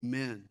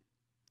Amen.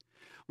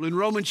 Well, in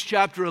Romans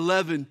chapter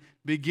 11,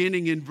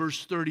 beginning in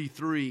verse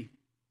 33,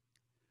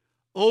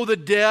 "Oh, the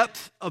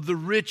depth of the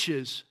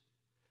riches,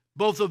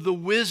 both of the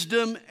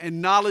wisdom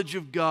and knowledge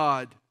of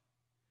God.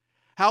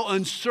 How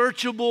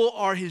unsearchable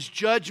are his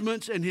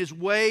judgments and his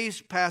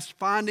ways past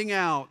finding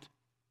out.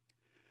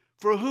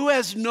 For who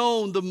has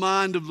known the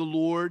mind of the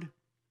Lord?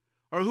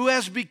 Or who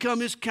has become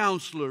his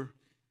counselor?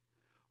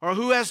 Or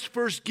who has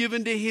first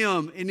given to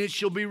him, and it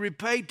shall be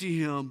repaid to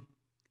him?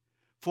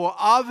 For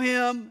of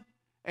him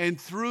and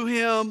through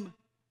him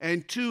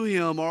and to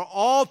him are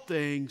all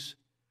things,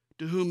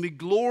 to whom be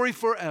glory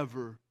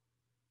forever.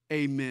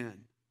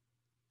 Amen."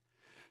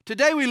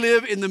 Today we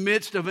live in the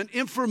midst of an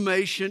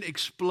information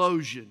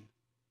explosion.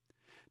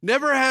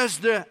 Never has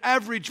the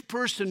average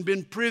person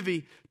been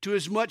privy to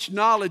as much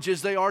knowledge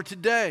as they are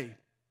today.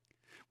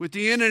 With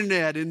the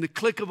internet and the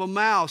click of a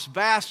mouse,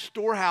 vast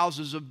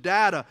storehouses of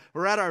data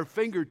are at our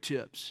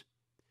fingertips.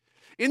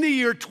 In the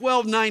year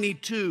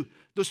 1292,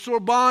 the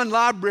Sorbonne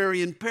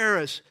Library in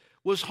Paris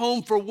was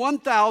home for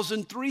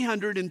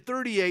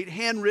 1,338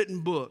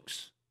 handwritten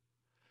books.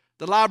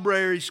 The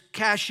library's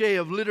cache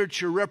of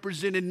literature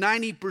represented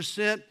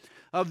 90%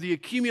 of the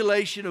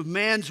accumulation of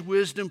man's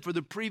wisdom for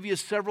the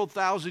previous several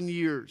thousand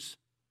years.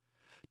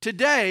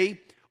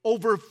 Today,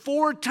 over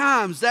 4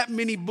 times that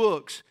many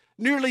books,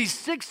 nearly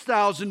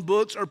 6,000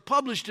 books, are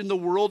published in the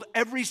world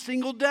every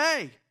single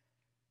day.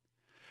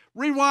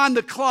 Rewind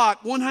the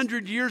clock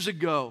 100 years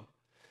ago,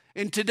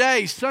 and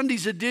today,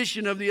 Sunday's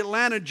edition of the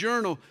Atlanta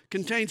Journal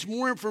contains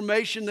more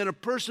information than a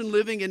person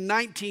living in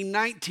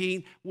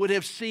 1919 would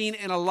have seen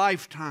in a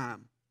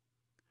lifetime.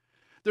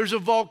 There's a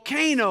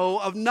volcano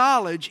of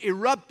knowledge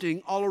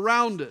erupting all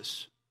around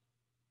us.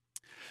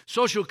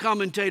 Social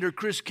commentator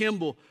Chris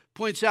Kimball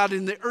points out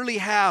in the early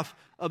half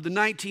of the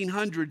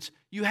 1900s,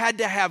 you had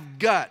to have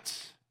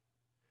guts.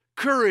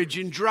 Courage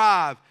and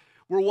drive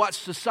were what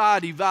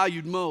society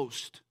valued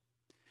most.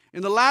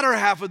 In the latter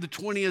half of the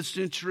 20th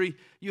century,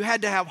 you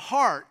had to have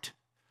heart.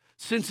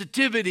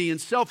 Sensitivity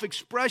and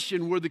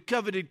self-expression were the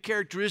coveted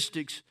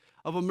characteristics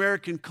of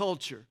American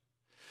culture.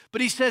 But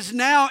he says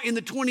now in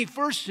the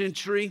 21st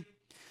century,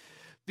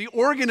 the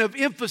organ of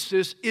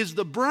emphasis is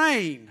the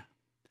brain.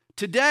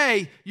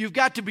 Today, you've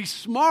got to be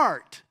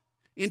smart.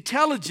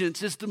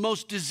 Intelligence is the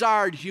most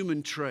desired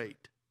human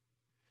trait.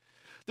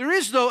 There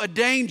is, though, a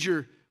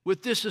danger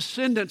with this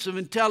ascendance of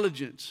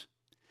intelligence.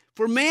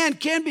 For man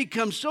can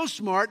become so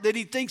smart that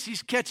he thinks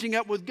he's catching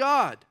up with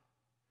God.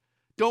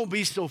 Don't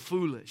be so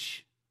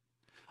foolish.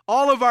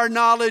 All of our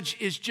knowledge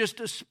is just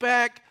a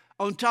speck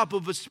on top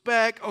of a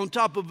speck on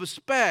top of a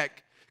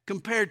speck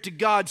compared to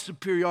God's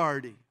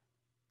superiority.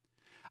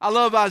 I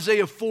love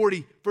Isaiah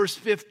 40, verse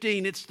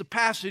 15. It's the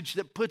passage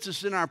that puts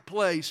us in our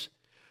place.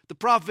 The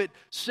prophet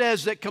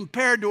says that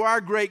compared to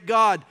our great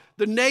God,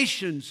 the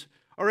nations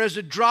are as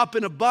a drop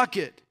in a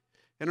bucket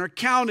and are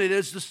counted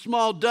as the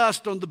small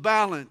dust on the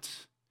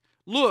balance.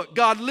 Look,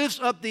 God lifts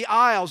up the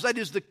isles, that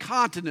is the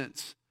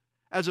continents,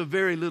 as a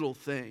very little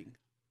thing.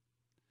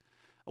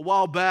 A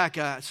while back,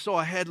 I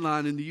saw a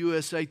headline in the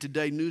USA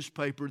Today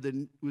newspaper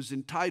that was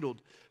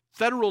entitled,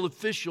 "Federal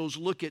Officials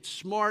Look at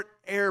Smart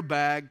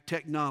Airbag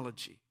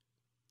Technology."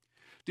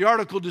 The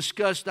article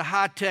discussed the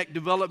high-tech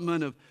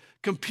development of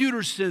computer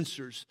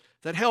sensors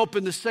that help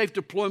in the safe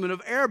deployment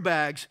of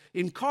airbags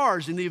in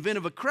cars in the event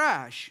of a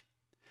crash.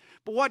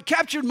 But what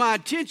captured my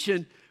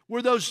attention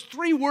were those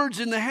 3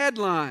 words in the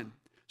headline,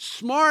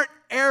 smart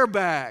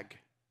airbag.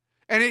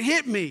 And it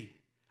hit me.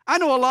 I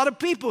know a lot of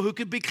people who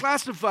could be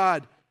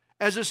classified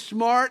as a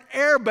smart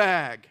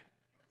airbag.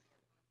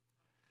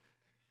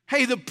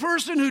 Hey, the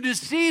person who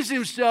deceives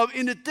himself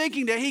into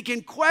thinking that he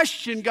can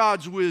question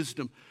God's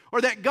wisdom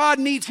or that God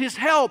needs his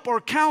help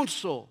or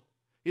counsel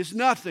is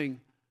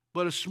nothing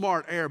but a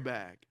smart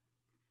airbag.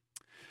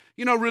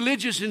 You know,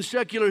 religious and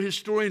secular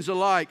historians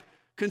alike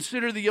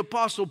consider the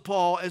Apostle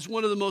Paul as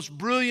one of the most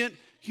brilliant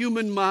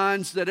human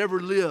minds that ever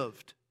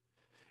lived.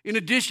 In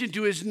addition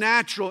to his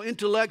natural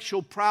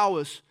intellectual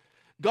prowess,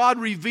 God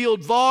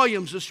revealed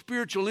volumes of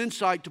spiritual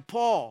insight to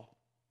Paul.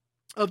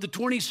 Of the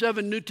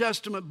 27 New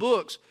Testament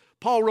books,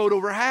 Paul wrote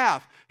over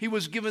half. He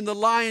was given the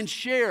lion's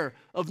share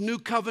of New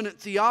Covenant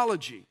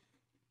theology.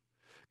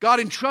 God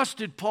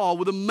entrusted Paul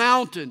with a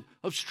mountain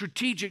of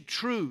strategic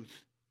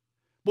truth.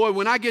 Boy,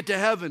 when I get to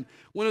heaven,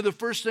 one of the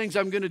first things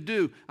I'm going to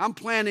do, I'm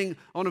planning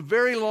on a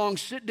very long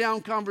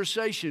sit-down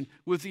conversation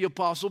with the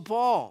Apostle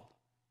Paul.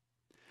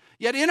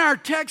 Yet in our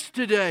text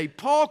today,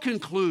 Paul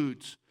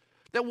concludes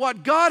that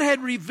what God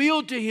had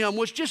revealed to him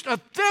was just a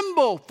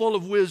thimble full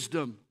of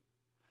wisdom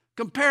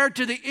compared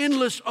to the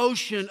endless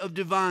ocean of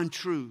divine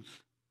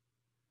truth.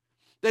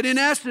 That in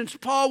essence,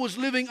 Paul was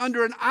living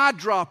under an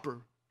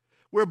eyedropper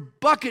where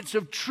buckets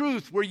of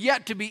truth were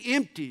yet to be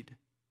emptied.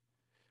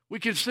 We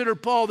consider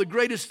Paul the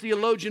greatest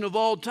theologian of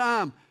all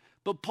time,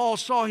 but Paul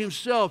saw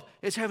himself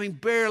as having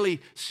barely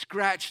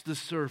scratched the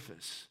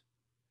surface.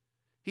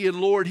 He had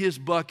lowered his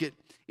bucket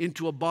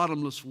into a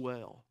bottomless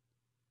well.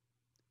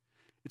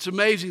 It's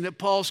amazing that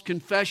Paul's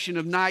confession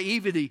of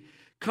naivety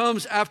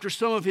comes after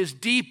some of his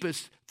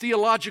deepest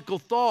theological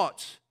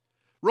thoughts.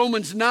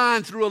 Romans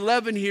 9 through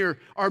 11 here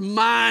are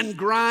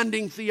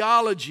mind-grinding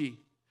theology.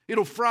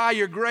 It'll fry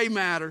your gray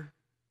matter.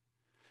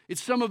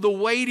 It's some of the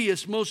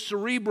weightiest, most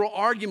cerebral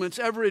arguments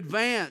ever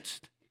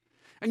advanced.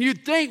 And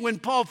you'd think when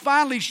Paul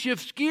finally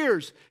shifts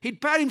gears,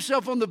 he'd pat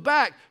himself on the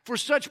back for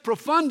such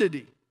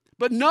profundity.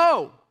 But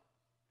no.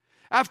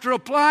 After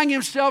applying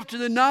himself to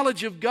the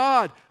knowledge of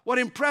God, what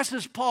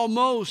impresses Paul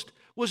most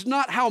was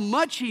not how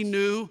much he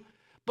knew,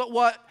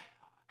 but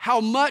how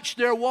much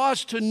there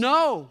was to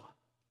know.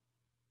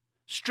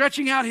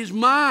 Stretching out his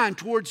mind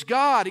towards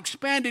God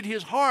expanded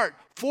his heart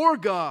for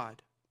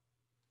God.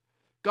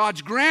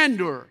 God's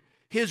grandeur,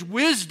 His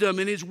wisdom,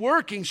 and His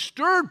working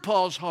stirred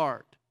Paul's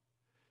heart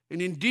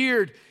and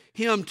endeared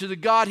him to the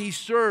God he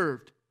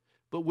served,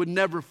 but would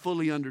never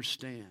fully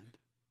understand.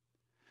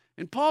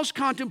 And Paul's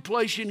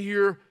contemplation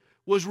here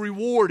was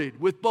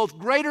rewarded with both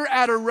greater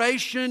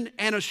adoration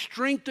and a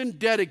strengthened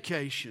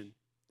dedication.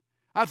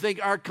 I think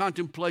our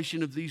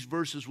contemplation of these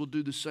verses will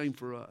do the same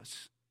for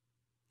us.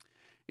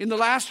 In the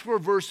last 4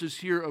 verses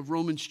here of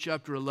Romans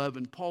chapter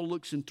 11, Paul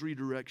looks in 3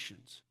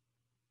 directions.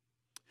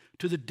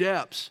 To the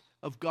depths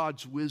of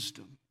God's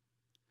wisdom,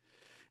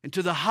 and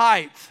to the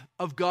height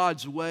of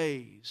God's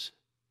ways,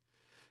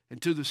 and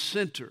to the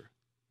center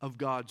of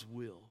God's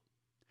will.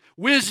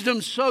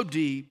 Wisdom so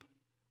deep,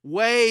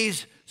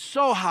 ways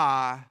so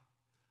high,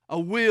 a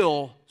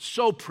will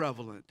so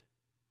prevalent.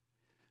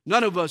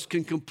 None of us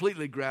can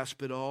completely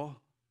grasp it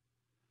all.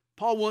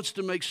 Paul wants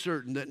to make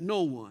certain that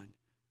no one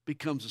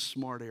becomes a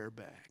smart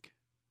airbag.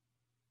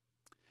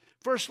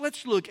 First,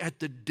 let's look at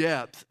the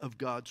depth of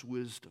God's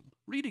wisdom.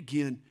 Read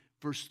again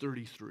verse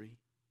 33.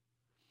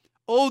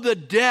 Oh, the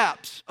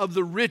depths of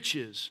the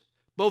riches,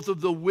 both of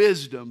the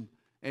wisdom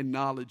and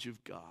knowledge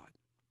of God.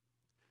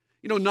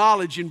 You know,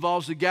 knowledge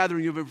involves the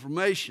gathering of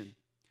information.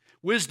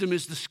 Wisdom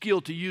is the skill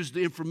to use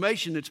the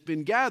information that's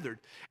been gathered.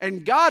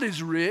 And God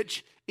is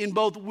rich in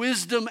both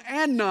wisdom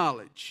and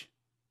knowledge.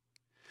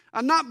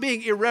 I'm not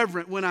being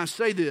irreverent when I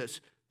say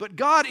this, but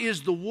God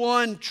is the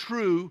one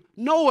true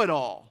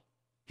know-it-all.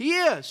 He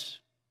is.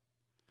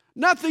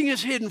 Nothing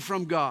is hidden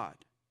from God.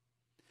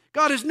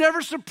 God is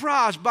never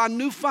surprised by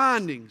new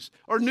findings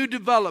or new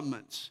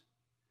developments.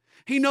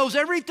 He knows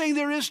everything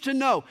there is to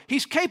know.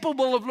 He's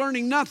capable of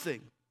learning nothing.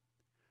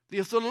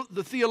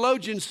 The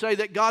theologians say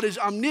that God is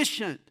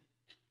omniscient.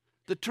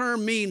 The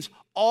term means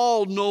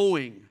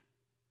all-knowing.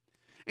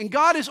 And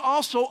God is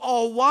also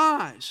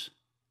all-wise.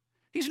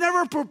 He's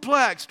never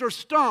perplexed or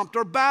stumped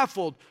or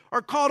baffled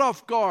or caught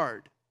off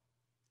guard.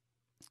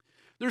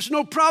 There's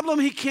no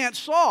problem He can't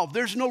solve.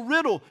 There's no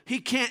riddle He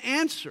can't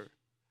answer.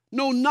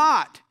 No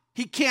knot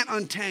He can't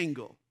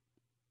untangle.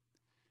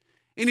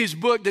 In his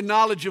book, The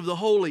Knowledge of the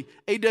Holy,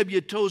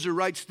 A.W. Tozer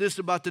writes this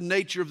about the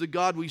nature of the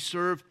God we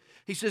serve.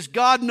 He says,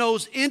 God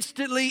knows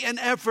instantly and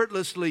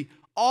effortlessly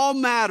all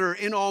matter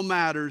in all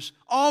matters,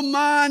 all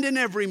mind in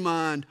every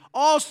mind,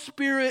 all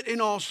spirit in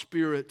all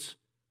spirits,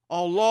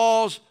 all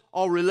laws,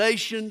 all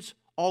relations,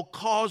 all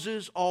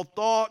causes, all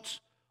thoughts,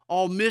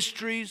 all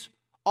mysteries,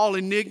 all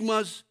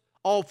enigmas,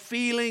 all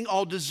feeling,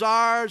 all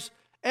desires,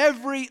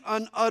 every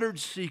unuttered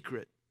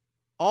secret,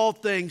 all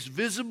things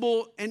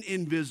visible and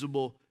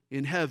invisible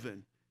in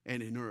heaven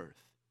and in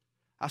earth.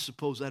 I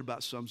suppose that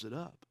about sums it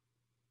up.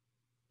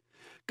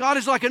 God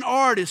is like an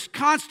artist,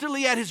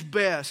 constantly at his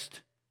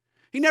best.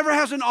 He never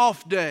has an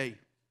off day.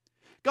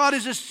 God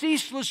is a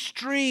ceaseless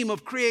stream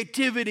of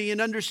creativity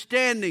and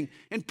understanding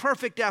and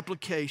perfect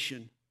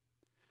application.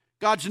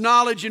 God's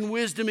knowledge and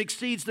wisdom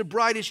exceeds the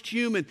brightest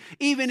human,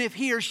 even if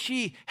he or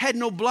she had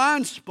no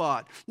blind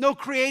spot, no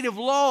creative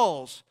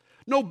lulls,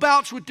 no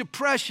bouts with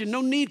depression,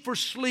 no need for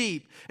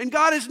sleep. And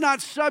God is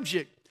not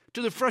subject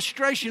to the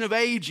frustration of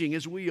aging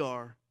as we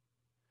are.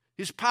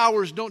 His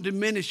powers don't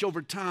diminish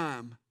over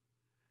time.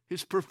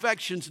 His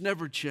perfections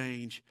never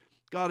change.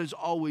 God is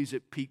always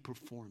at peak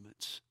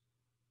performance.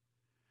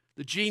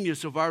 The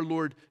genius of our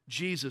Lord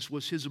Jesus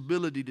was his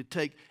ability to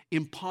take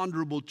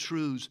imponderable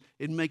truths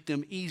and make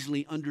them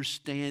easily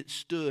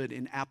understood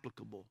and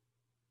applicable.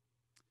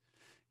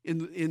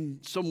 In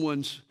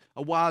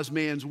a wise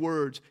man's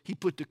words, he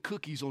put the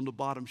cookies on the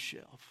bottom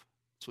shelf.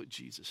 That's what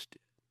Jesus did.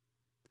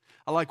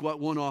 I like what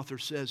one author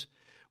says.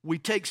 We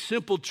take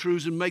simple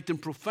truths and make them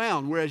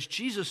profound, whereas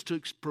Jesus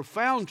took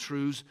profound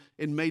truths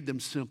and made them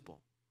simple.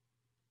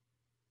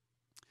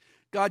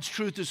 God's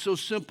truth is so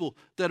simple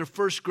that a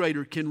first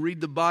grader can read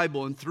the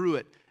Bible and through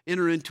it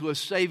enter into a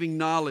saving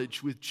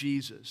knowledge with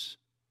Jesus.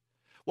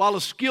 While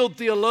a skilled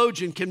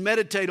theologian can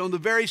meditate on the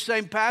very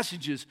same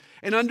passages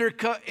and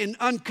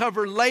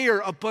uncover layer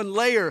upon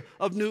layer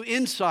of new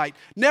insight,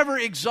 never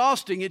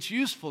exhausting its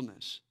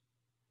usefulness.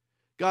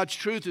 God's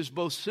truth is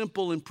both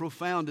simple and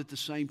profound at the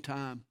same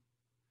time.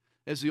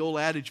 As the old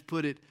adage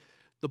put it,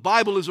 the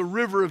Bible is a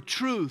river of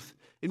truth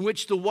in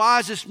which the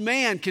wisest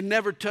man can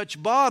never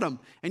touch bottom,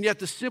 and yet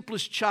the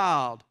simplest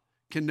child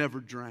can never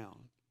drown.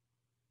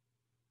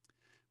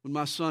 When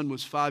my son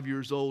was 5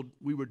 years old,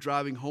 we were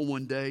driving home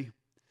one day,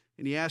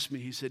 and he asked me,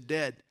 he said,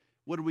 "Dad,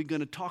 what are we going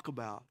to talk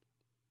about?"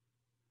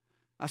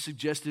 I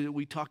suggested that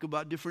we talk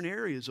about different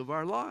areas of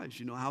our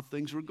lives, how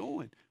things were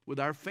going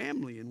with our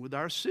family and with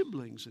our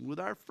siblings and with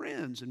our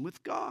friends and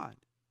with God.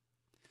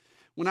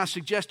 When I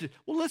suggested,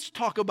 well, let's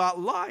talk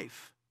about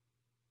life,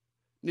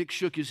 Nick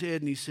shook his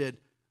head and he said,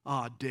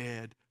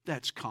 Dad,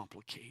 that's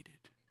complicated.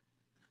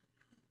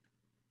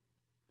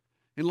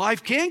 And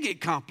life can get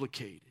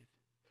complicated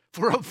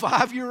for a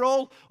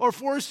 5-year-old or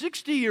for a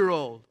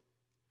 60-year-old.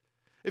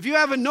 If you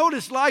haven't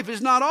noticed, life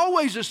is not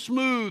always a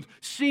smooth,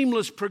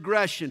 seamless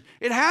progression.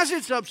 It has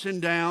its ups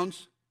and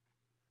downs.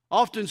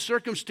 Often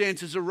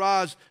circumstances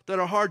arise that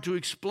are hard to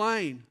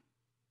explain.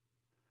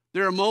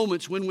 There are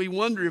moments when we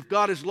wonder if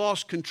God has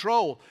lost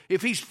control,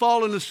 if He's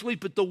fallen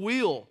asleep at the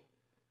wheel.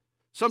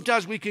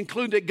 Sometimes we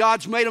conclude that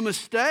God's made a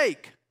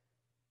mistake.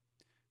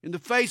 In the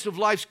face of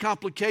life's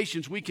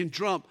complications, we can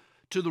jump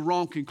to the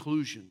wrong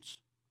conclusions.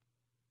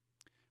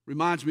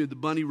 Reminds me of the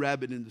bunny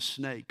rabbit and the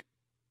snake.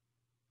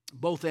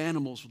 Both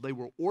animals, they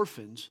were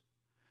orphans,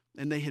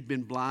 and they had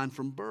been blind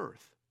from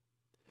birth.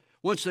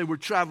 Once they were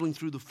traveling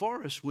through the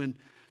forest when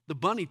the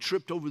bunny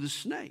tripped over the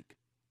snake.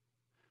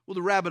 Well,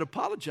 the rabbit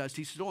apologized.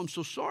 He said, I'm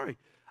so sorry.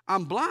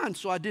 I'm blind,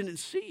 so I didn't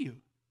see you.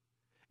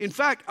 In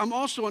fact, I'm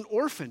also an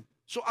orphan,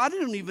 so I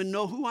didn't even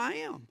know who I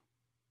am.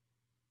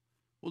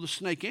 Well, the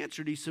snake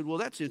answered. He said, well,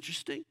 that's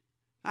interesting.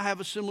 I have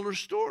a similar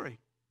story.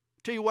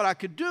 Tell you what I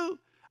could do.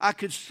 I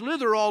could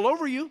slither all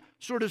over you,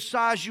 sort of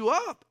size you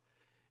up,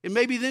 and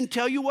maybe then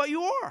tell you what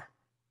you are.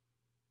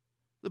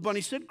 The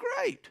bunny said,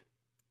 great.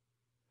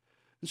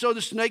 And so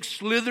the snake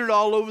slithered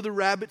all over the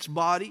rabbit's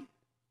body.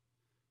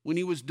 When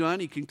he was done,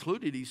 he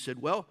concluded, he said,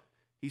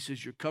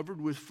 you're covered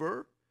with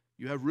fur,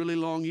 you have really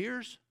long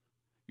ears,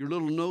 your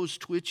little nose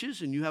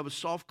twitches, and you have a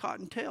soft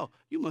cotton tail.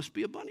 You must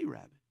be a bunny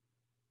rabbit.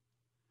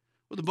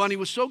 Well, the bunny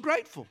was so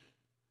grateful.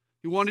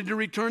 He wanted to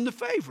return the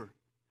favor.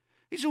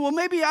 He said, well,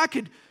 maybe I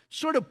could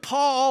sort of paw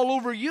all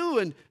over you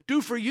and do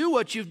for you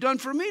what you've done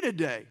for me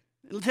today.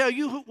 And tell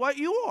you what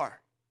you are.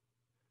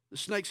 The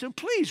snake said,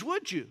 please,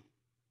 would you?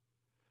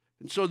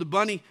 And so the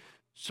bunny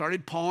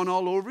started pawing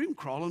all over him,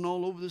 crawling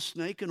all over the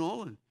snake and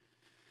all. And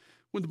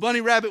when the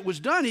bunny rabbit was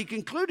done, he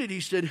concluded,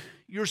 he said,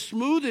 you're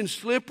smooth and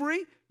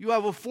slippery, you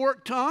have a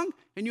forked tongue,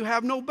 and you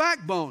have no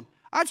backbone.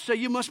 I'd say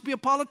you must be a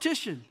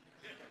politician.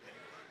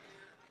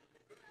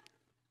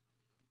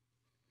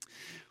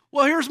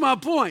 Well, here's my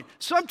point.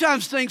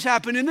 Sometimes things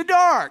happen in the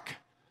dark,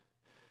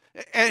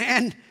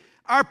 and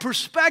our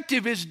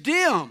perspective is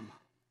dim.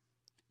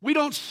 We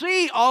don't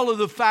see all of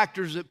the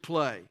factors at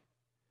play.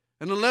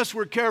 And unless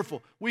we're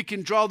careful, we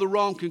can draw the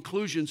wrong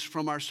conclusions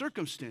from our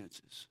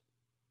circumstances.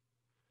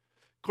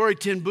 Corrie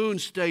ten Boom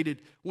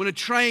stated, when a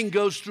train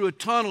goes through a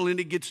tunnel and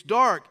it gets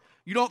dark,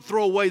 you don't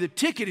throw away the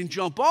ticket and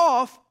jump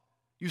off.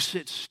 You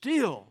sit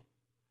still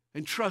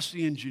and trust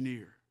the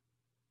engineer.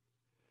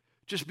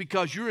 Just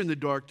because you're in the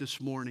dark this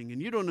morning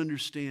and you don't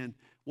understand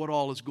what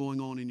all is going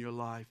on in your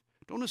life,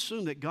 don't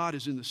assume that God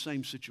is in the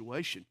same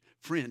situation.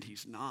 Friend,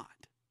 He's not.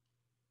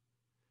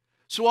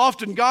 So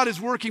often God is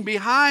working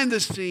behind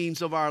the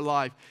scenes of our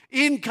life,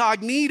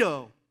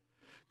 incognito.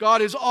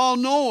 God is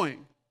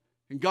all-knowing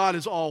and God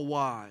is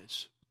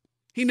all-wise.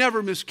 He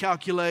never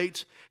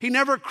miscalculates. He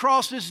never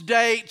crosses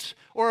dates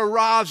or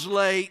arrives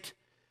late.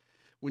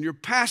 When you're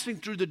passing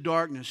through the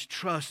darkness,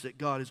 trust that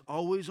God is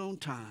always on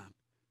time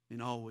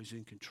and always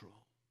in control.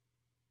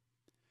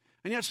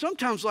 And yet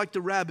sometimes, like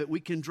the rabbit, we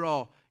can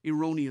draw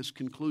erroneous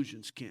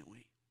conclusions, can't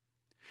we?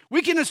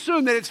 We can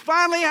assume that it's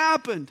finally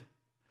happened.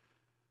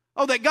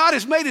 Oh, that God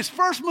has made His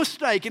first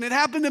mistake, and it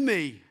happened to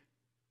me.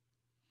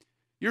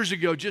 Years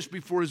ago, just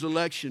before his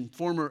election,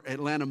 former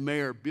Atlanta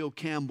Mayor Bill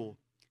Campbell,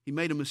 he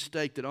made a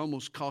mistake that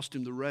almost cost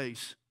him the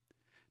race.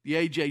 The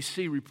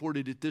AJC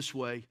reported it this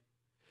way.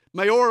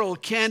 Mayoral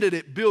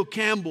candidate Bill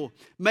Campbell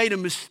made a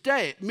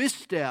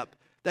misstep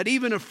that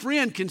even a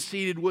friend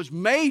conceded was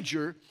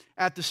major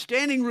at the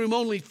standing room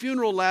only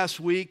funeral last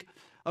week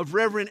of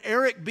Reverend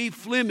Eric B.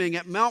 Fleming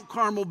at Mount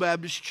Carmel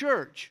Baptist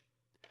Church.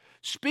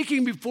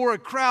 Speaking before a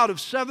crowd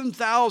of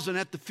 7,000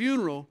 at the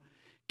funeral,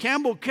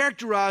 Campbell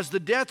characterized the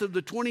death of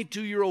the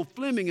 22-year-old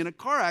Fleming in a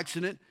car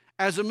accident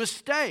as a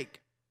mistake,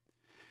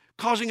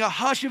 causing a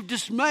hush of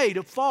dismay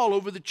to fall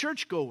over the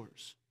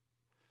churchgoers.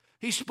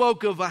 He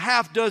spoke of a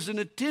half dozen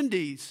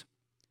attendees,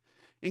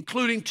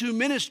 including 2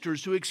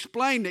 ministers, who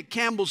explained that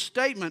Campbell's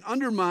statement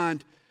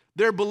undermined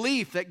their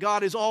belief that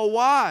God is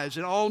all-wise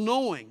and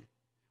all-knowing,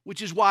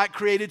 which is why it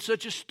created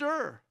such a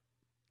stir.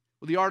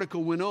 Well, the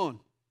article went on.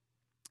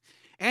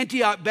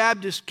 Antioch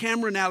Baptist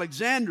Cameron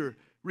Alexander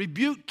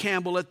rebuked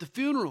Campbell at the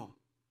funeral,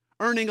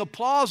 earning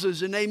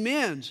applauses and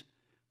amens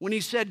when he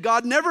said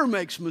God never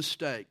makes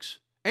mistakes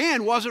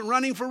and wasn't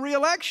running for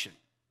re-election.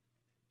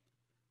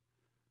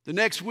 The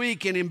next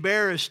week, an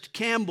embarrassed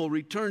Campbell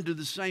returned to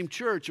the same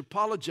church,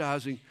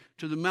 apologizing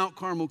to the Mount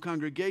Carmel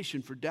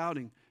congregation for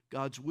doubting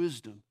God's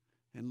wisdom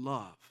and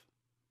love.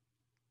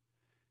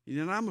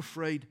 And I'm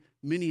afraid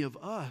many of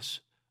us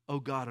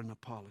owe God an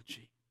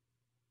apology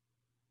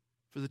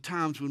for the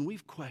times when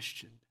we've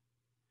questioned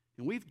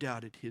and we've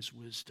doubted His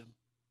wisdom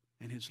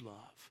and His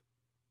love.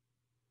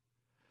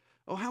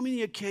 Oh, how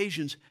many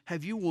occasions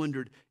have you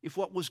wondered if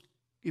what was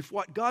if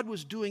what God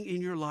was doing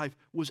in your life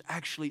was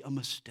actually a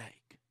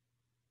mistake.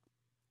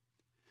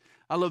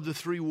 I love the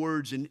 3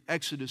 words in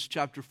Exodus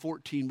chapter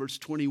 14, verse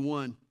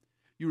 21.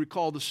 You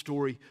recall the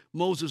story.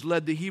 Moses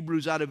led the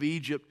Hebrews out of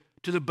Egypt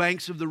to the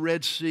banks of the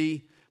Red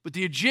Sea, but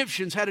the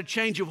Egyptians had a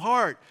change of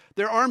heart.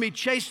 Their army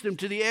chased them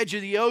to the edge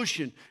of the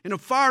ocean, and a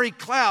fiery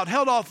cloud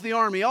held off the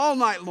army all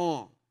night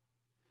long.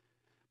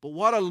 But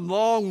what a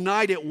long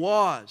night it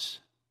was.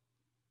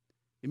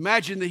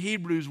 Imagine the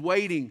Hebrews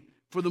waiting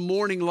for the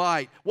morning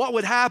light. What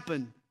would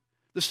happen?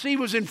 The sea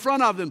was in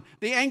front of them.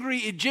 The angry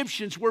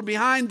Egyptians were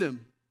behind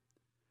them.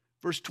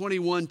 Verse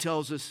 21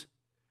 tells us,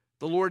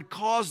 the Lord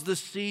caused the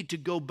sea to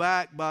go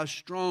back by a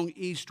strong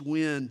east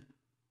wind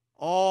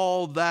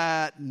all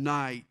that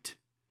night.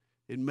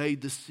 It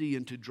made the sea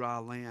into dry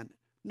land.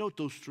 Note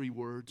those 3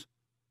 words.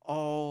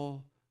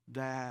 All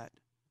that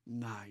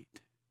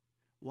night.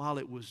 While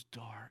it was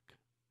dark.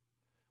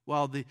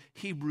 While the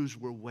Hebrews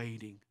were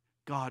waiting,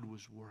 God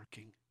was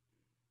working.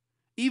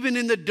 Even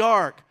in the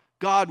dark,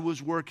 God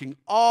was working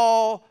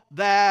all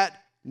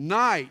that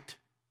night.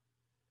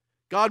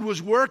 God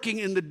was working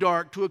in the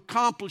dark to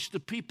accomplish the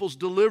people's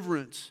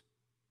deliverance.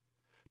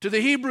 To the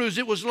Hebrews,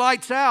 it was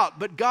lights out,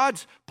 but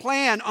God's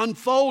plan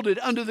unfolded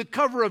under the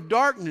cover of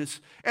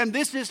darkness. And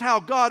this is how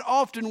God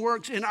often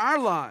works in our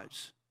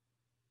lives.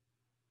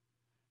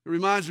 It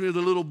reminds me of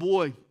the little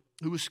boy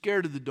who was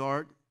scared of the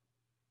dark.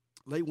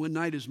 Late one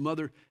night, his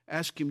mother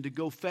asked him to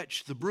go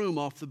fetch the broom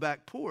off the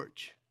back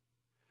porch.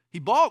 He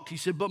balked. He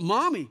said, "But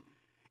Mommy,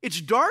 it's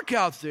dark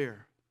out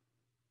there."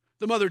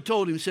 The mother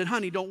told him, said,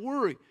 "Honey, don't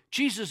worry.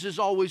 Jesus is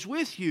always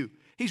with you.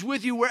 He's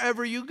with you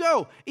wherever you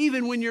go,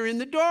 even when you're in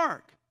the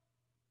dark."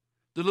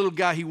 The little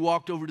guy, he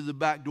walked over to the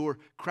back door,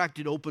 cracked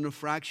it open a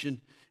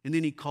fraction, and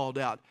then he called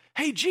out,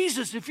 "Hey,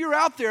 Jesus, if you're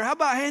out there, how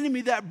about handing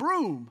me that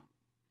broom?"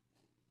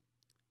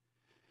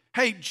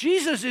 Hey,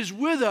 Jesus is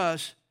with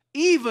us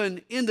even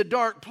in the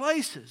dark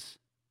places.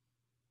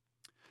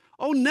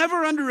 Oh,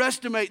 never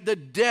underestimate the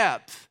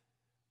depth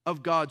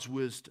of God's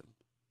wisdom.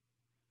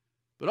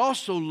 But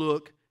also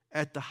look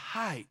at the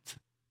height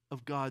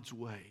of God's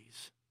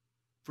ways.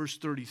 Verse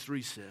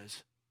 33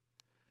 says,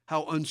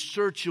 how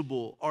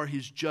unsearchable are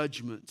his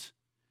judgments,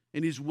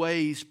 and his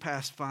ways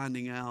past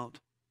finding out.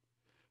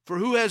 For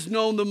who has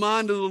known the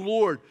mind of the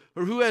Lord,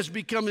 or who has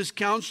become his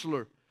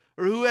counselor,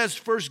 or who has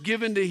first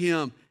given to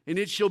him, and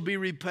it shall be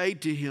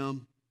repaid to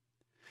him?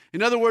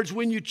 In other words,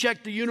 when you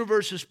check the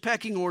universe's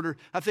pecking order,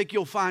 I think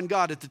you'll find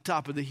God at the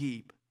top of the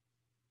heap.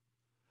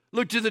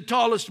 Look to the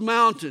tallest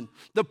mountain,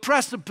 the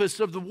precipice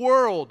of the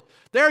world.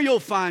 There you'll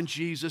find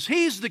Jesus.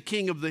 He's the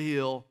king of the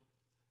hill.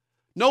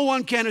 No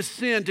one can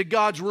ascend to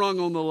God's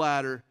rung on the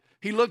ladder.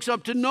 He looks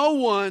up to no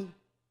one.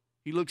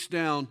 He looks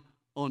down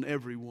on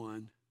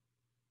everyone.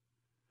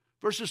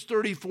 Verses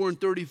 34 and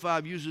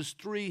 35 uses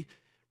 3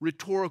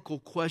 rhetorical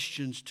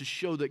questions to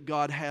show that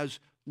God has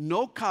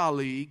no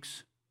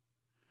colleagues,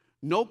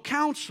 no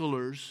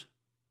counselors,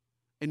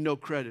 and no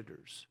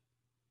creditors.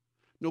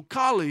 No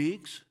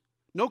colleagues,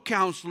 no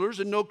counselors,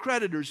 and no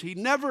creditors. He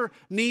never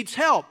needs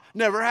help.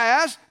 Never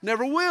has,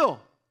 never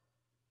will.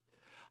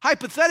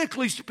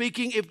 Hypothetically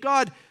speaking, if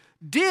God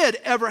did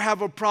ever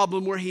have a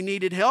problem where he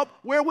needed help,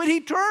 where would he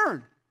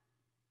turn?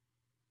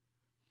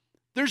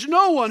 There's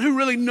no one who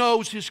really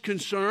knows his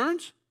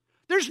concerns.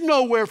 There's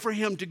nowhere for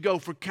him to go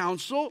for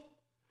counsel.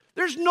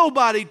 There's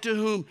nobody to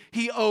whom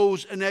he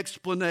owes an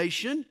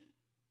explanation.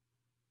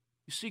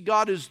 You see,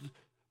 God is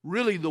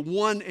really the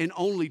one and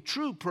only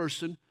true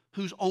person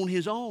who's on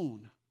his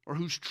own, or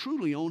who's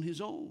truly on his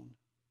own.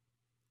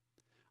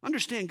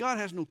 Understand, God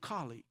has no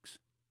colleagues.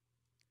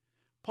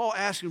 Paul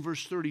asks in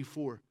verse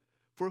 34,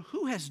 for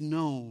who has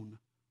known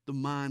the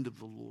mind of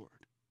the Lord?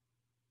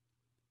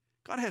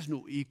 God has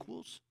no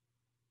equals.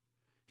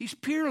 He's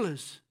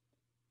peerless.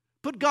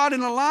 Put God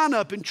in a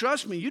lineup and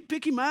trust me, you'd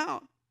pick him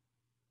out.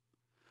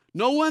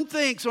 No one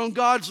thinks on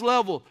God's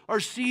level or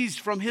sees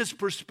from his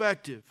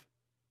perspective.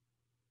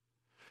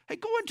 Hey,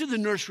 go into the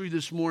nursery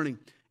this morning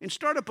and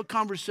start up a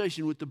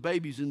conversation with the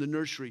babies in the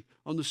nursery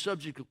on the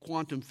subject of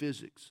quantum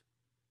physics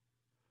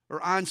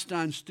or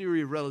Einstein's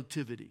theory of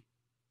relativity.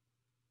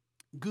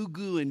 Goo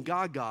goo and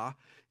gaga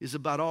is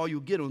about all you'll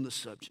get on the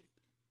subject.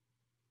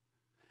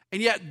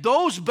 And yet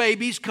those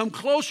babies come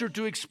closer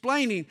to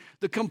explaining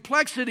the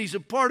complexities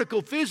of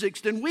particle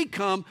physics than we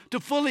come to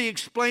fully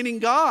explaining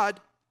God.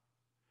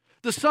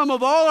 The sum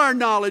of all our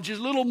knowledge is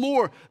little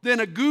more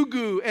than a goo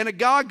goo and a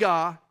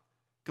gaga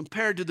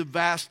compared to the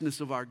vastness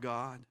of our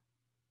God.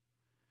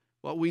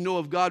 What we know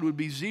of God would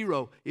be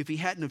zero if he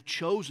hadn't have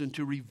chosen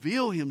to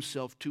reveal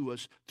himself to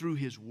us through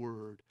his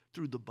word,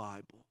 through the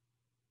Bible.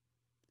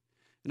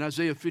 In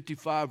Isaiah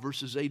 55,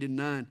 verses 8 and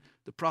 9,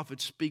 the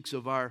prophet speaks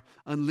of our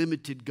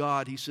unlimited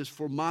God. He says,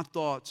 for my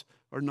thoughts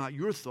are not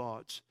your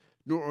thoughts,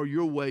 nor are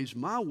your ways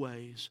my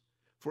ways.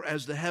 For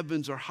as the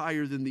heavens are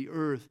higher than the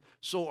earth,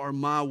 so are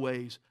my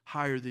ways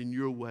higher than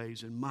your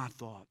ways, and my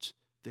thoughts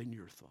than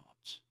your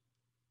thoughts.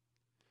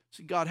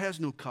 See, God has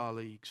no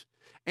colleagues,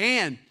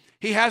 and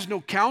he has no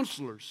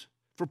counselors.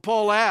 For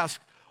Paul asked,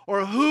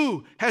 or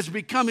who has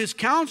become his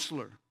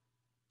counselor?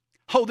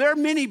 Oh, there are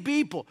many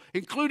people,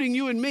 including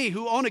you and me,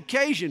 who on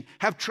occasion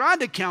have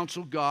tried to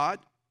counsel God.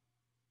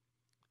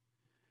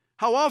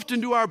 How often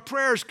do our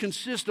prayers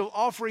consist of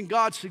offering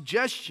God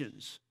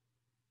suggestions?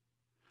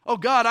 Oh,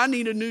 God, I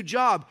need a new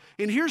job.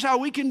 And here's how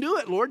we can do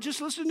it, Lord.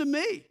 Just listen to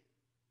me.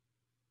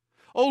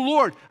 Oh,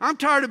 Lord, I'm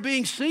tired of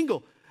being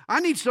single. I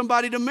need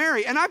somebody to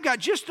marry. And I've got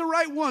just the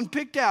right one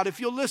picked out if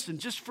you'll listen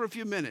just for a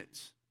few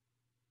minutes.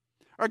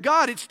 Or,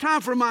 God, it's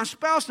time for my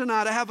spouse and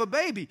I to have a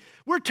baby.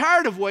 We're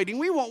tired of waiting.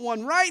 We want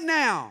one right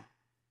now.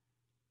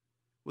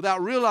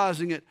 Without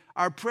realizing it,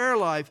 our prayer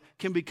life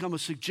can become a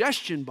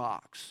suggestion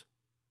box.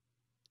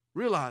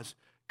 Realize,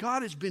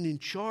 God has been in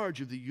charge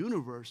of the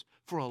universe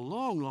for a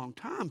long, long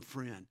time,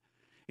 friend.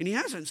 And He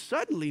hasn't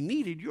suddenly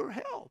needed your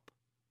help.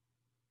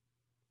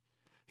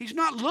 He's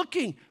not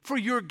looking for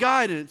your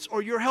guidance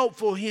or your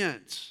helpful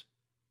hints.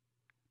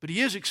 But He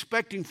is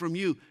expecting from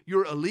you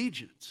your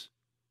allegiance.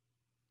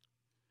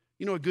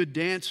 You know, a good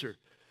dancer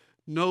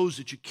knows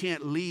that you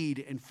can't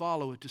lead and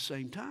follow at the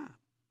same time.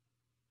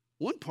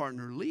 One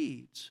partner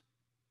leads,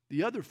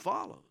 the other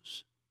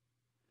follows.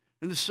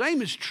 And the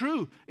same is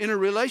true in a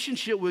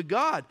relationship with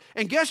God.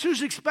 And guess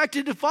who's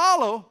expected to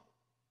follow?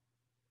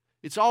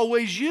 It's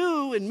always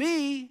you and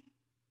me.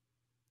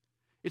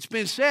 It's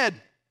been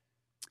said,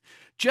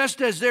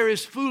 just as there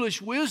is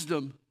foolish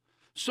wisdom,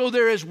 so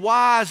there is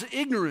wise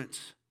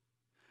ignorance.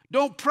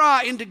 Don't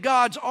pry into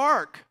God's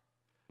ark.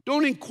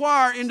 Don't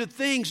inquire into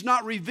things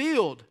not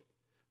revealed.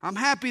 I'm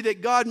happy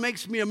that God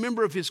makes me a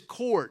member of His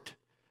court,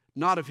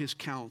 not of His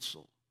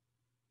council.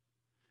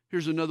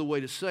 Here's another way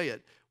to say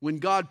it. When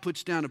God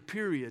puts down a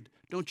period,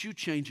 don't you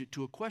change it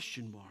to a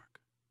question mark.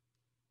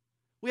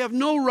 We have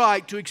no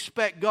right to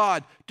expect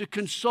God to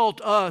consult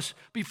us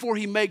before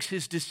He makes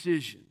His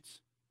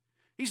decisions.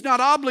 He's not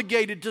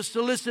obligated to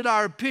solicit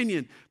our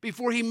opinion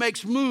before He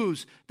makes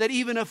moves that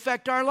even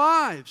affect our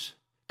lives.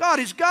 God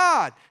is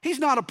God. He's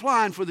not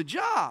applying for the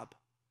job.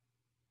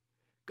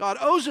 God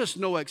owes us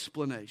no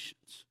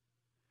explanations.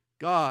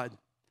 God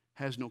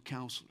has no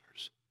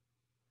counselors.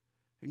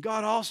 And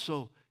God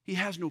also, He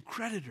has no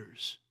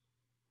creditors.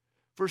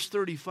 Verse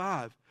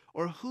 35,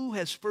 or who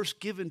has first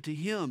given to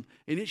Him,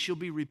 and it shall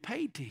be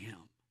repaid to him.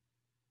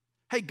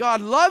 Hey,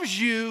 God loves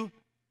you.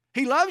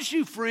 He loves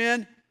you,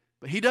 friend,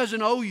 but He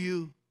doesn't owe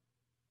you.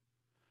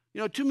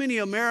 You know, too many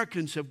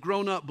Americans have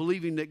grown up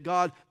believing that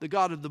God, the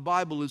God of the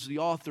Bible, is the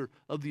author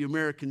of the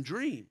American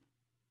dream.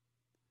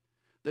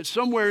 That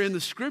somewhere in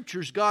the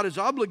Scriptures, God has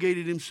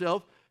obligated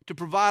Himself to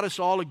provide us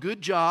all a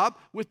good job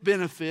with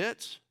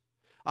benefits,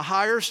 a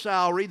higher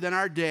salary than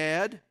our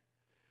dad,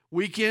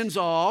 weekends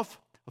off,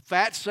 a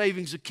fat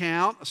savings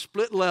account, a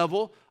split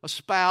level, a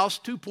spouse,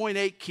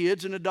 2.8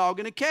 kids, and a dog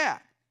and a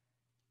cat.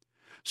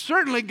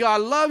 Certainly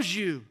God loves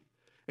you,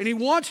 and He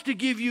wants to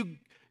give you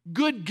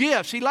good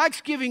gifts. He likes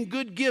giving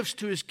good gifts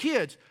to His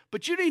kids.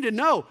 But you need to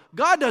know,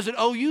 God doesn't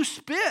owe you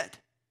spit.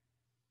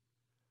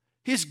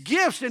 His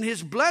gifts and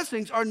His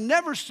blessings are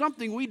never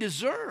something we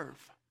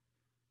deserve.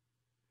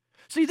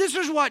 See, this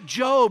is what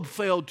Job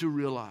failed to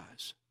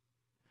realize.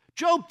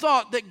 Job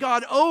thought that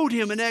God owed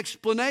him an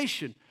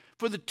explanation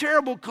for the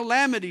terrible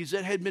calamities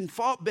that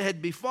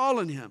had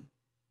befallen him.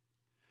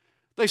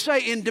 They say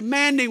in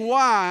demanding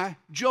why,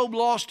 Job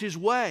lost his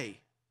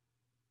way.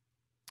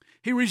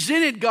 He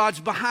resented God's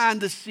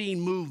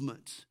behind-the-scene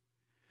movements.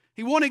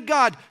 He wanted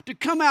God to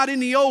come out in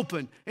the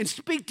open and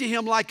speak to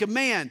him like a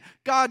man.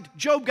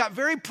 Job got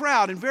very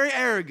proud and very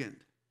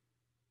arrogant.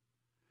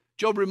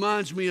 Job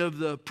reminds me of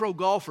the pro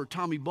golfer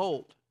Tommy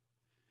Bolt.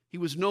 He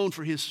was known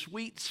for his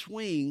sweet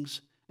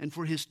swings and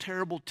for his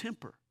terrible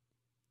temper.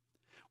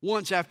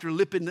 Once after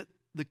lipping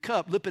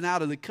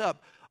out of the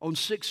cup on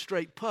 6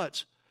 straight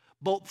putts,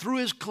 Bolt threw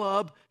his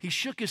club, he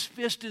shook his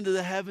fist into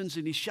the heavens,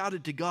 and he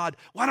shouted to God,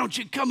 "Why don't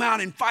you come out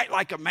and fight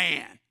like a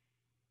man?"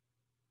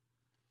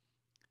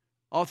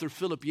 Author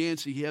Philip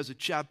Yancey, he has a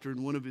chapter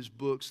in one of his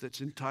books that's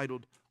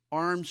entitled,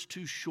 "Arms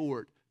Too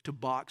Short to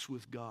Box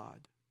with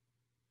God."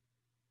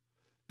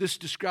 This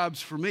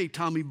describes for me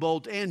Tommy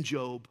Bolt and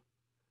Job.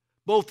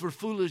 Both were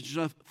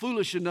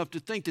foolish enough to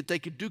think that they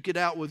could duke it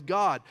out with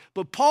God.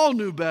 But Paul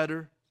knew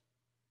better.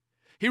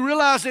 He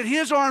realized that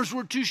his arms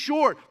were too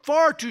short,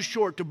 far too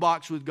short to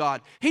box with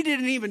God. He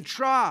didn't even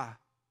try.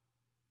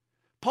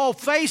 Paul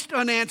faced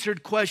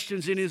unanswered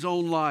questions in his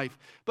own life,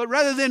 but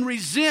rather than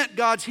resent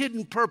God's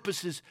hidden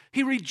purposes,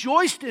 he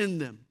rejoiced in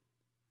them.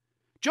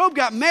 Job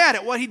got mad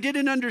at what he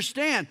didn't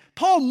understand.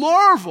 Paul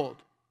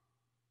marveled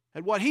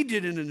at what he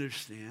didn't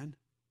understand.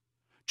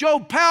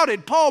 Job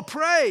pouted, Paul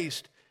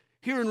praised.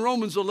 Here in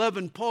Romans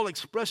 11, Paul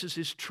expresses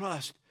his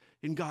trust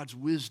in God's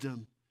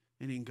wisdom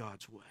and in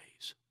God's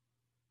ways.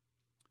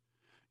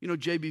 You know,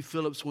 J.B.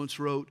 Phillips once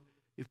wrote,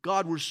 "If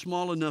God were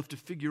small enough to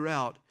figure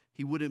out,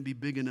 He wouldn't be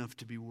big enough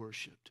to be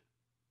worshiped."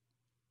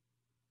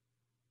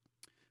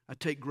 I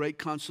take great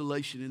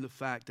consolation in the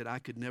fact that I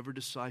could never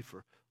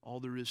decipher all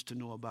there is to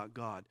know about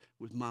God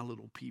with my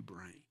little pea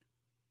brain.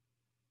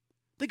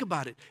 Think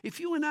about it. If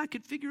you and I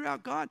could figure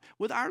out God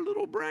with our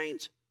little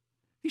brains,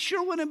 He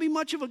sure wouldn't be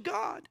much of a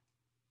God.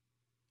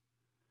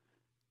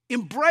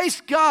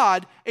 embrace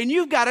God, and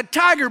you've got a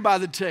tiger by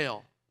the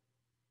tail.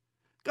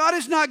 God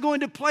is not going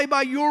to play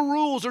by your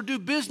rules or do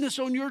business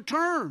on your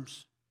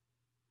terms.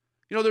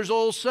 You know, there's an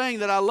old saying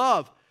that I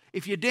love.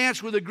 If you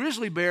dance with a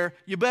grizzly bear,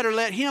 you better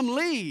let him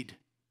lead.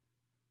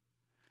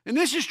 And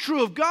this is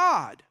true of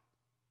God.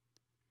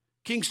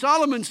 King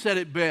Solomon said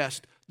it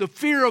best. The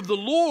fear of the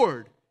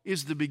Lord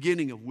is the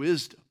beginning of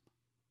wisdom.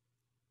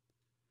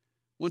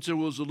 Once there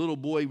was a little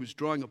boy who was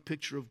drawing a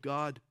picture of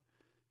God.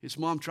 His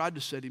mom tried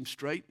to set him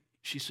straight.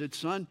 She said,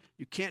 son,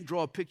 you can't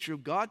draw a picture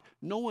of God.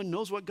 No one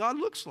knows what God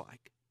looks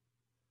like.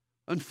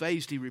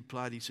 Unfazed, he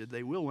replied, he said,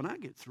 they will when I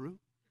get through.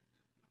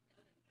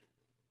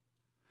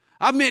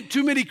 I've met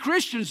too many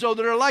Christians, though,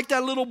 that are like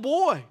that little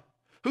boy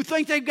who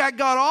think they've got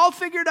God all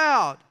figured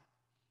out.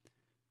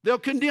 They'll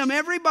condemn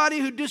everybody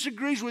who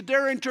disagrees with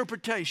their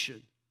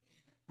interpretation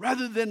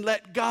rather than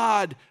let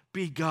God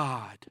be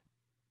God.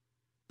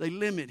 They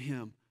limit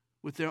him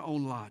with their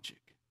own logic.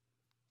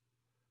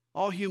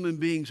 All human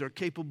beings are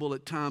capable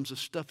at times of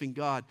stuffing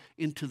God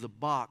into the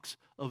box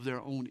of their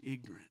own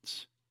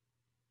ignorance.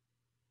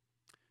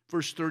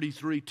 Verse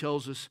 33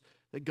 tells us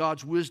that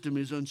God's wisdom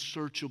is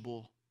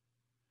unsearchable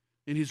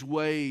and his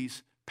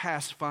ways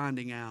past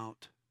finding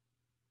out.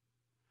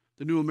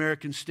 The New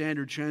American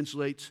Standard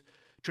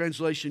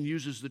translation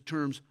uses the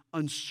terms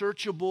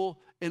unsearchable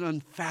and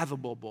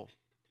unfathomable.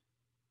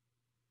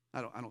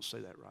 I don't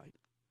say that right.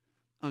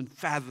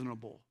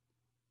 Unfathomable.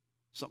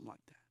 Something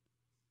like that.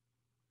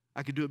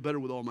 I could do it better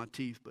with all my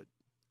teeth, but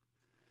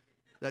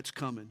that's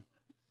coming.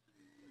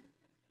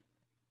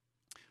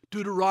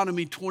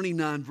 Deuteronomy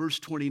 29, verse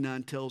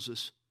 29 tells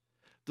us,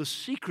 the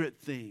secret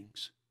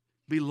things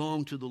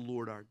belong to the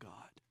Lord our God.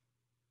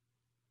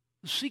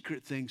 The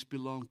secret things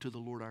belong to the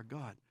Lord our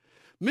God.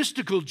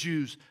 Mystical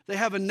Jews, they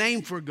have a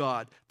name for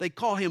God. They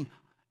call him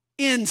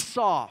Ein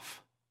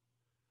Sof,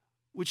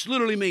 which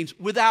literally means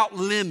without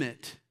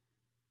limit.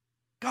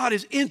 God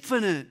is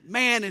infinite.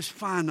 Man is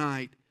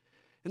finite.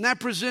 And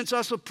that presents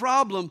us a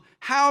problem.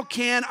 How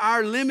can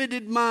our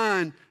limited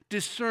mind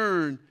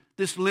discern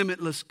this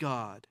limitless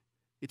God?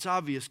 It's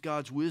obvious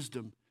God's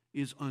wisdom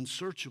is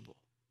unsearchable.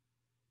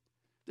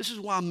 This is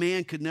why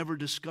man could never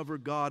discover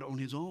God on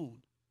his own.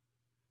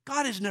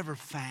 God is never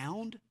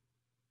found.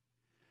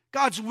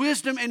 God's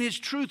wisdom and his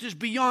truth is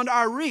beyond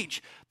our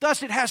reach.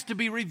 Thus, it has to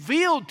be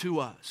revealed to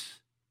us.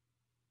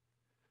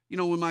 You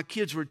know, when my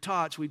kids were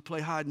tots, we'd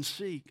play hide and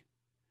seek.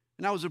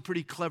 And I was a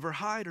pretty clever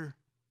hider.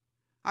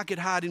 I could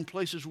hide in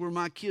places where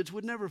my kids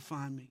would never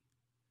find me.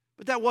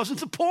 But that wasn't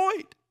the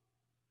point.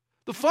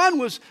 The fun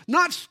was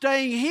not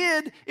staying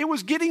hid, it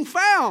was getting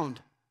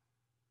found.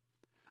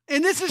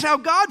 And this is how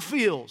God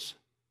feels.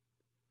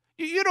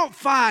 You don't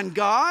find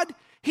God.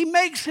 He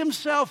makes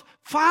himself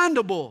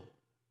findable.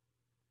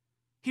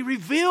 He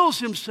reveals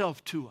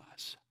himself to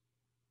us.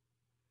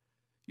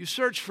 You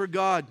search for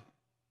God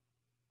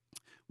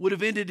would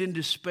have ended in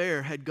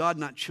despair had God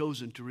not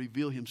chosen to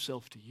reveal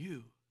himself to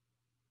you.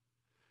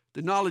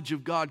 The knowledge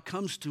of God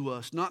comes to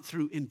us not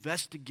through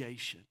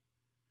investigation,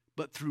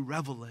 but through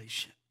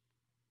revelation.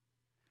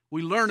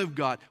 We learn of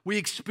God. We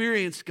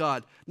experience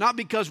God, not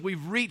because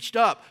we've reached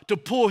up to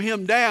pull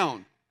him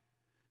down,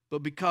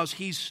 but because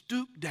he's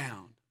stooped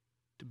down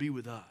to be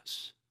with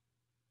us.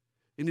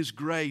 In his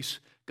grace,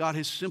 God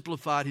has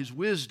simplified his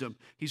wisdom.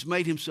 He's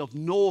made himself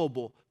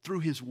knowable through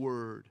his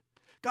word.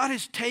 God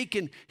has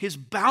taken his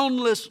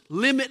boundless,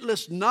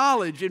 limitless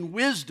knowledge and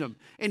wisdom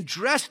and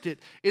dressed it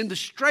in the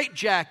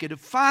straitjacket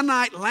of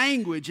finite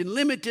language and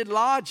limited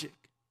logic.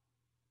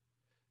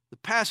 The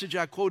passage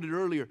I quoted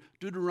earlier,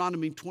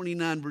 Deuteronomy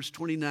 29, verse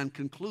 29,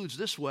 concludes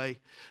this way.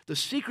 The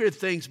secret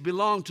things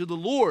belong to the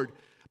Lord,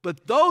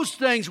 but those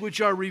things which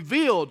are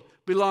revealed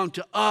belong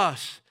to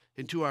us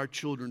and to our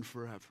children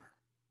forever.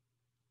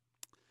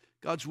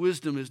 God's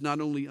wisdom is not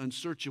only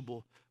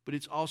unsearchable, but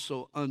it's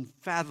also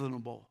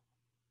unfathomable.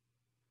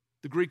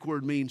 The Greek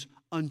word means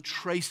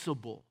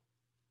untraceable.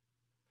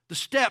 The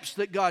steps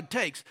that God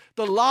takes,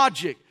 the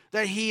logic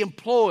that he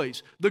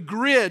employs, the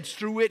grids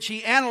through which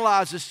he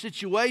analyzes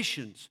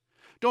situations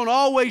don't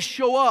always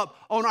show up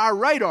on our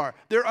radar.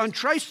 They're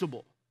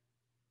untraceable.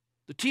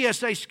 The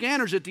TSA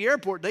scanners at the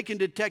airport, they can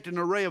detect an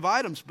array of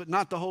items, but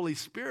not the Holy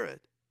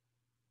Spirit.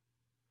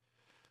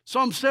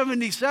 Psalm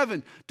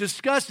 77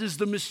 discusses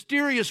the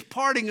mysterious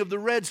parting of the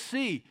Red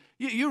Sea.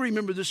 You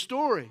remember the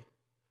story.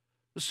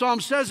 The psalm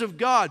says of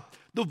God,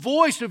 the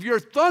voice of your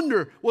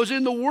thunder was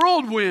in the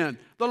whirlwind.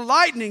 The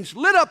lightnings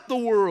lit up the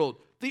world.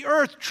 The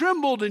earth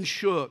trembled and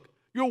shook.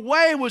 Your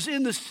way was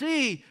in the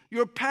sea,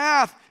 your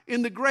path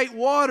in the great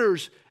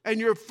waters, and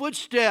your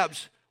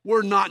footsteps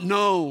were not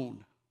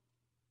known.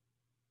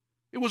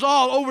 It was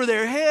all over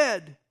their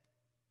head.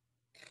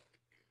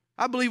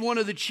 I believe one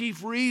of the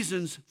chief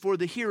reasons for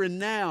the here and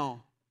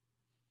now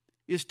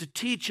is to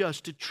teach us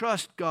to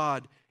trust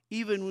God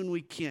even when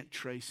we can't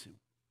trace him.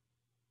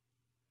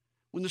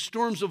 When the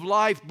storms of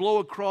life blow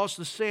across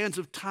the sands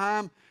of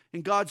time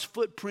and God's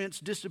footprints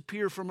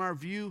disappear from our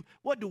view,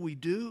 what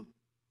do?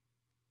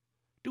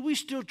 Do we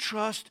still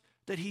trust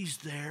that he's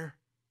there?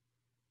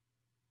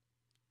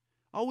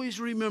 Always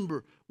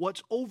remember,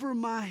 what's over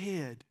my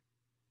head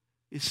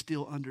is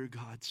still under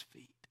God's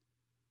feet.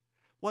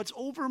 What's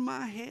over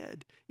my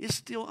head is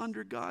still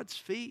under God's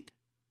feet.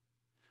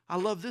 I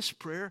love this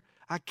prayer.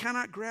 I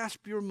cannot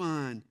grasp your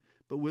mind,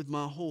 but with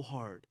my whole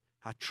heart,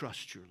 I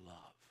trust your love.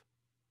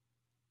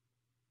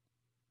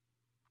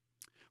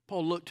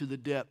 Paul looked to the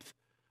depth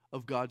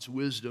of God's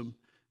wisdom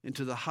and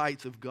to the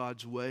height of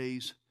God's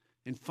ways.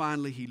 And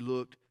finally, he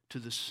looked to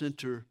the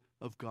center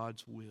of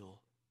God's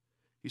will.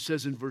 He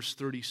says in verse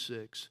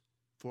 36,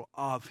 for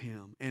of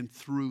him and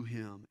through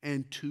him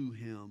and to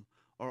him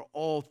are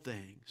all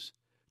things,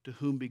 to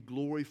whom be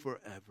glory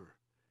forever.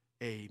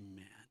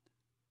 Amen.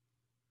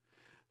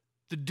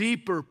 The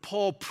deeper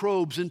Paul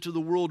probes into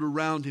the world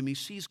around him, he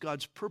sees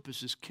God's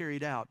purposes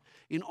carried out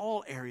in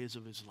all areas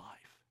of his life.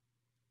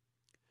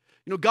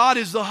 You know, God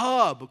is the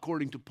hub,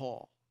 according to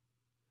Paul.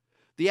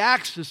 The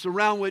axis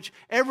around which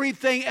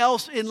everything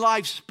else in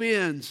life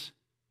spins.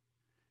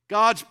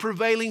 God's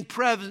prevailing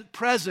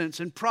presence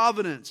and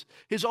providence,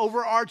 His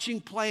overarching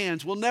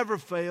plans will never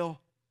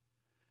fail.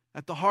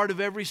 At the heart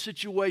of every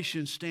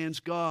situation stands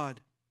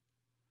God.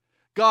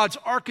 God's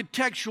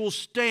architectural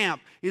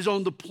stamp is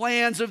on the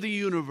plans of the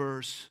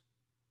universe.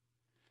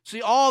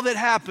 See, all that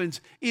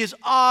happens is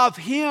of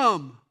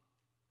Him.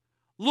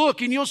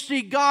 Look, and you'll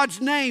see God's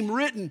name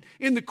written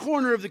in the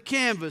corner of the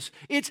canvas.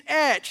 It's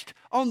etched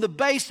on the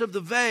base of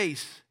the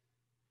vase.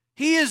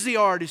 He is the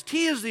artist.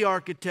 He is the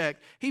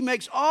architect. He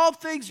makes all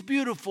things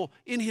beautiful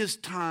in His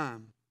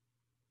time.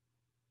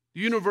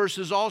 The universe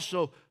is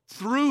also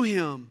through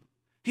Him.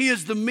 He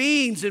is the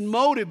means and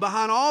motive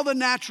behind all the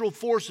natural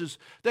forces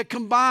that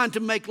combine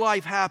to make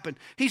life happen.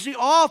 He's the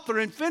author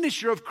and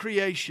finisher of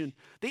creation.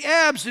 The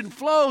ebbs and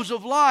flows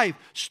of life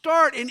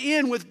start and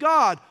end with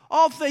God.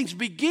 All things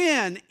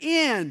begin,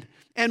 end,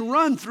 and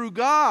run through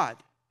God.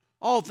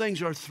 All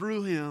things are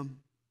through Him,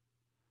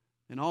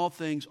 and all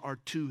things are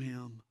to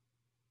Him.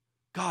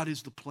 God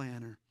is the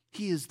planner.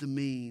 He is the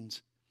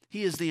means.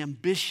 He is the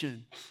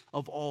ambition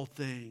of all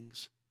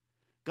things.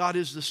 God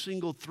is the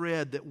single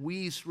thread that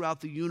weaves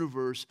throughout the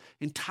universe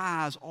and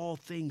ties all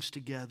things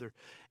together.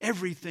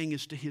 Everything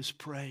is to His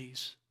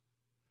praise.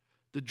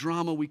 The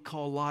drama we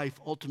call life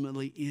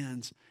ultimately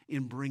ends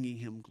in bringing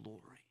Him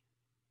glory.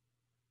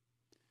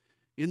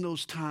 In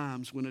those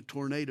times when a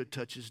tornado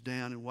touches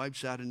down and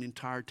wipes out an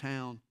entire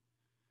town,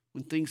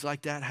 when things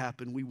like that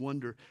happen, we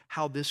wonder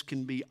how this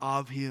can be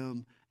of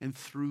Him and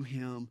through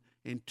Him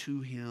and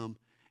to Him.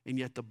 And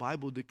yet the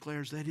Bible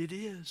declares that it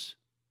is.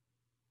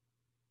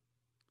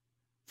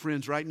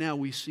 Friends, right now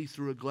we see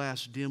through a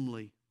glass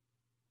dimly,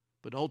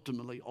 but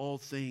ultimately all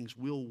things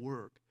will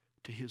work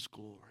to His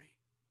glory.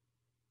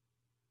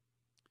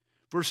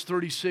 Verse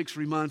 36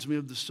 reminds me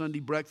of the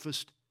Sunday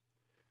breakfast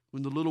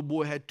when the little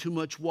boy had too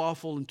much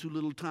waffle and too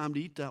little time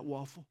to eat that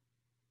waffle.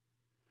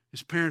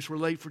 His parents were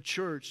late for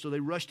church, so they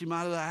rushed him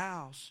out of the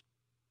house.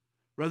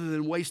 Rather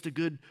than waste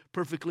a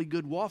perfectly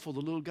good waffle,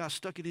 the little guy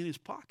stuck it in his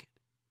pocket.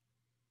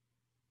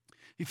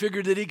 He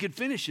figured that he could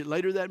finish it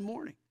later that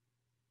morning.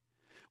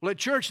 Well, at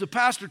church, the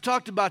pastor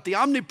talked about the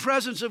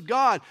omnipresence of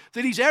God,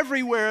 that He's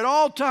everywhere at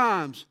all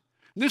times.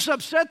 And this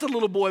upset the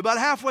little boy. About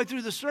halfway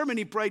through the sermon,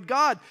 he prayed,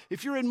 God,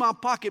 if you're in my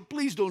pocket,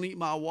 please don't eat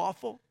my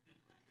waffle.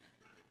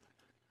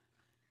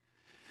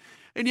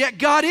 And yet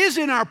God is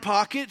in our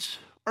pockets,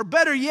 or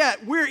better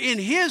yet, we're in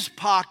His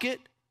pocket.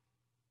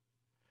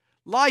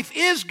 Life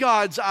is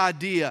God's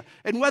idea,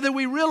 and whether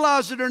we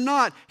realize it or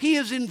not, He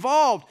is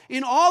involved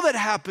in all that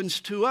happens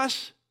to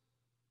us.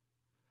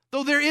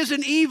 Though there is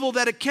an evil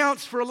that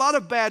accounts for a lot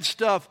of bad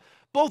stuff,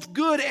 both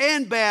good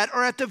and bad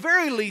are at the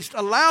very least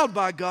allowed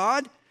by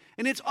God,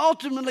 and it's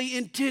ultimately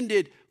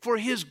intended for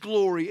His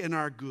glory and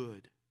our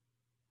good.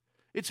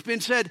 It's been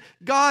said,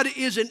 God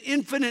is an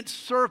infinite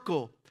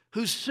circle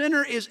whose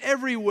center is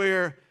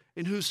everywhere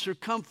and whose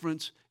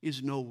circumference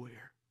is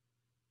nowhere.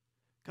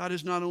 God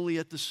is not only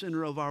at the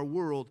center of our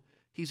world,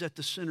 He's at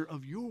the center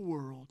of your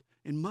world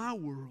and my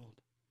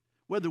world,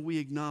 whether we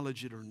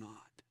acknowledge it or not.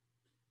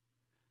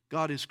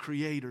 God is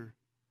creator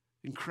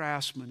and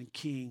craftsman and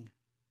king.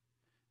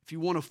 If you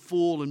want a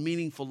full and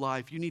meaningful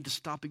life, you need to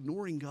stop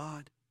ignoring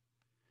God.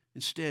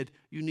 Instead,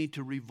 you need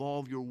to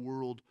revolve your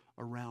world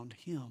around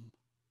Him.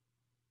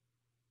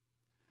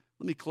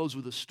 Let me close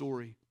with a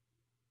story.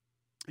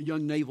 A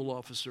young naval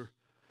officer,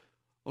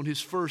 on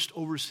his first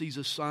overseas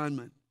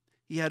assignment,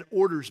 he had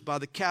orders by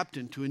the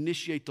captain to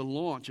initiate the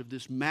launch of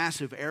this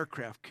massive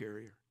aircraft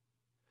carrier.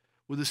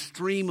 With a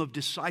stream of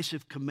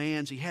decisive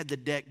commands, he had the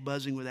deck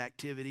buzzing with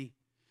activity.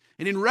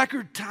 And in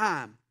record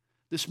time,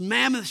 this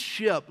mammoth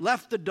ship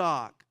left the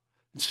dock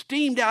and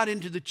steamed out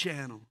into the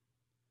channel.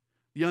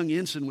 The young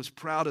ensign was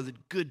proud of the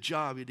good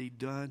job that he'd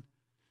done.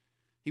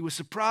 He was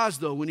surprised,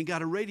 though, when he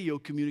got a radio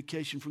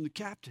communication from the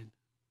captain.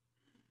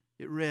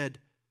 It read,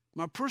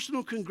 "My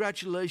personal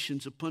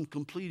congratulations upon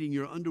completing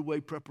your underway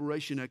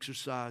preparation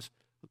exercise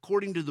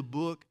according to the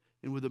book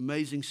and with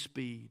amazing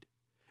speed.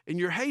 In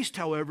your haste,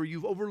 however,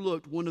 you've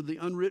overlooked one of the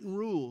unwritten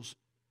rules.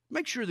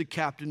 Make sure the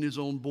captain is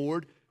on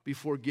board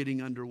before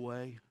getting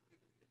underway."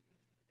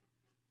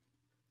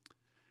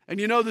 And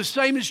you know, the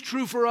same is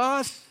true for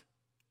us.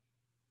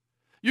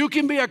 You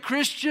can be a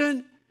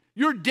Christian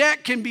Your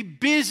deck can be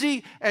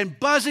busy and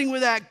buzzing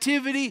with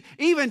activity,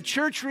 even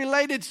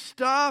church-related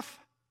stuff.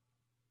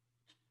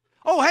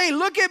 Oh, hey,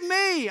 look at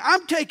me.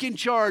 I'm taking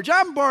charge.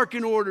 I'm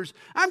barking orders.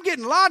 I'm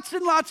getting lots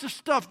and lots of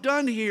stuff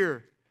done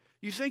here.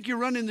 You think you're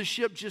running the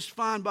ship just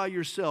fine by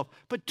yourself,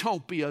 but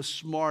don't be a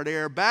smart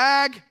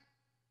airbag.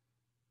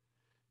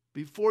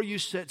 Before you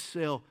set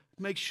sail,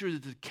 make sure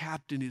that the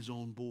captain is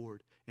on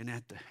board and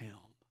at the helm.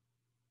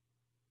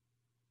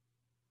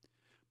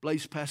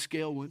 Blaise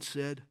Pascal once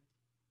said,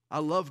 I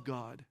love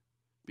God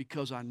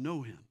because I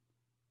know him,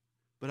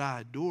 but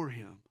I adore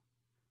him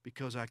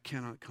because I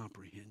cannot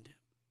comprehend him.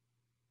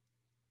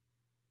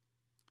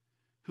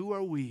 Who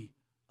are we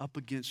up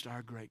against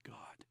our great God?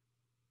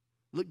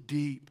 Look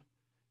deep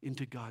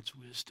into God's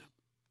wisdom.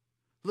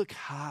 Look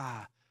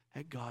high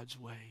at God's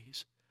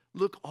ways.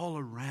 Look all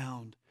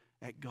around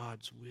at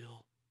God's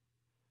will.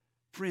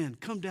 Friend,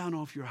 come down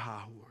off your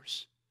high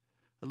horse.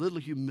 A little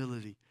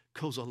humility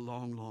goes a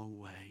long, long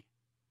way.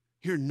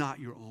 You're not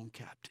your own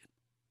captain.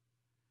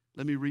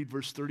 Let me read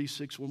verse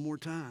 36 one more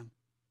time.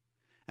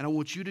 And I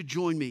want you to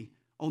join me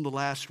on the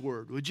last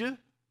word, would you?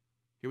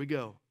 Here we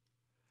go.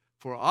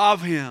 For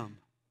of him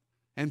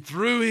and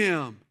through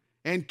him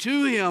and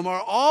to him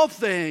are all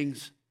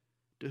things,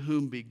 to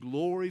whom be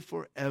glory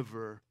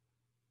forever.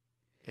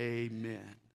 Amen.